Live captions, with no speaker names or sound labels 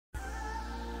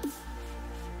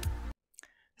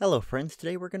Hello friends,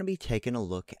 today we're going to be taking a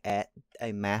look at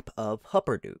a map of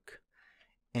Hupperdook.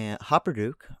 And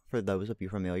Hupperdook, for those of you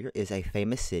familiar, is a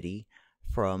famous city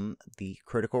from the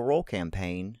Critical Role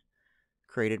campaign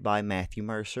created by Matthew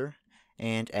Mercer,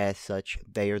 and as such,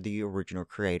 they are the original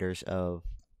creators of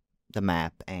the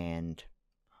map and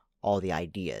all the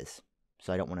ideas.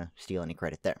 So I don't want to steal any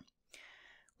credit there.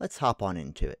 Let's hop on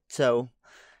into it. So,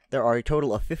 there are a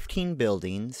total of 15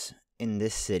 buildings in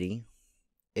this city.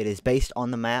 It is based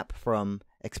on the map from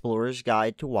Explorer's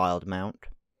Guide to Wildemount.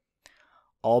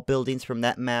 All buildings from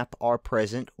that map are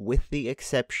present with the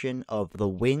exception of the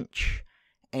Winch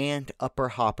and Upper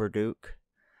Hupperdook,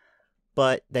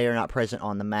 but they are not present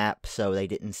on the map, so they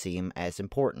didn't seem as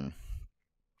important.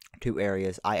 Two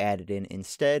areas I added in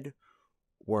instead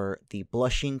were the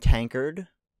Blushing Tankard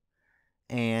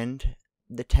and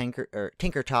the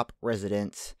Tinkertop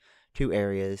Residence, two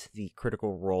areas the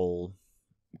Critical Role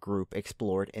group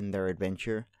explored in their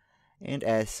adventure, and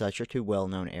as such are two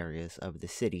well-known areas of the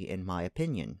city in my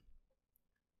opinion.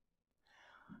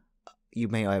 You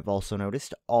may have also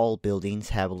noticed all buildings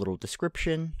have a little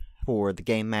description for the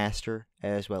Game Master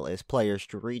as well as players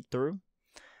to read through,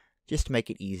 just to make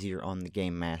it easier on the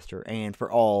Game Master and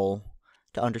for all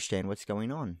to understand what's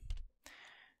going on.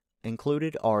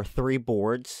 Included are 3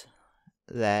 boards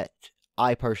that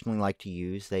I personally like to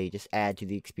use. They just add to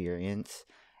the experience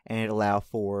and allow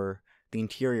for the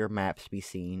interior maps to be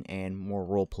seen and more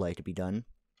roleplay to be done.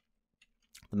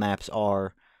 The maps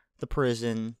are the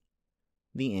prison,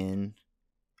 the inn,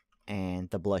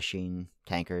 and the Blushing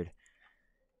Tankard.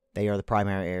 They are the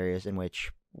primary areas in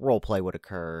which roleplay would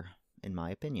occur, in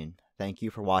my opinion. Thank you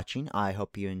for watching. I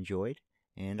hope you enjoyed,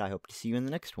 and I hope to see you in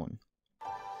the next one.